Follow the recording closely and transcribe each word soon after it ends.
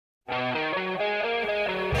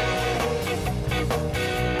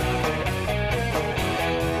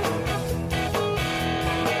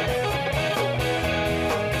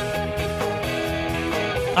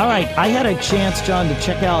All right, I had a chance, John, to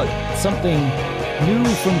check out something new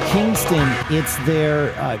from Kingston. It's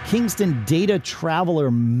their Kingston Data Traveler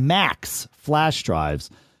Max flash drives.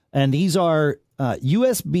 And these are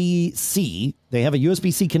USB-C. They have a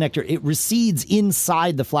USB-C connector. It recedes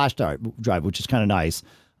inside the flash drive, which is kind of nice.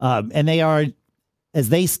 And they are, as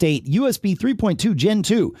they state, USB 3.2 Gen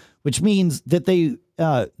 2, which means that the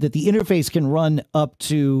interface can run up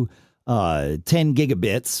to 10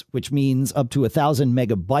 gigabits, which means up to 1,000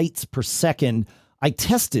 megabytes per second. I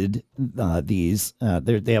tested these.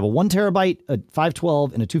 They have a 1 terabyte, a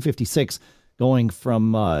 512, and a 256, going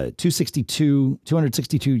from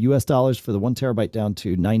 $262 US dollars for the 1 terabyte down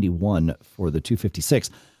to 91 for the 256.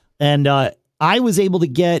 And I was able to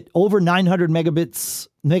get over 900 megabytes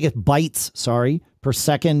per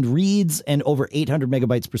second reads and over 800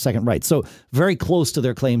 megabytes per second writes. So very close to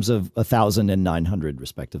their claims of 1,000 and 900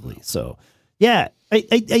 respectively. So yeah,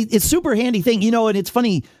 it's super handy thing, and it's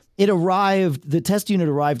funny. The test unit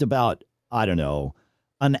arrived about, I don't know,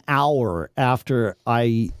 an hour after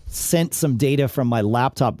I sent some data from my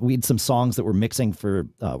laptop. We had some songs that we're mixing for,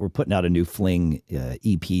 we're putting out a new Fling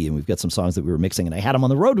EP, and we've got some songs that we were mixing, and I had them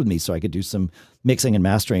on the road with me so I could do some mixing and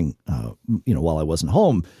mastering, while I wasn't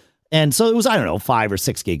home. And so it was, I don't know, 5 or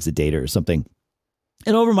 6 gigs of data or something.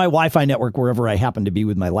 And over my Wi-Fi network, wherever I happened to be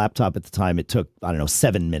with my laptop at the time, it took, I don't know,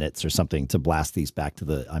 7 minutes or something to blast these back to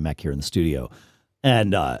the iMac here in the studio.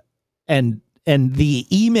 And the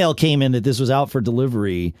email came in that this was out for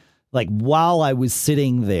delivery, like while I was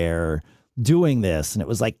sitting there doing this. And it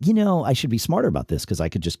was like, I should be smarter about this, because I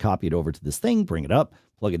could just copy it over to this thing, bring it up,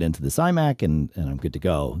 plug it into this iMac, and I'm good to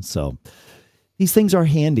go. So these things are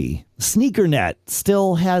handy. SneakerNet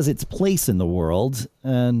still has its place in the world.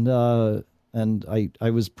 And I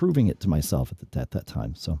was proving it to myself at that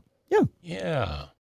time. So, yeah. Yeah.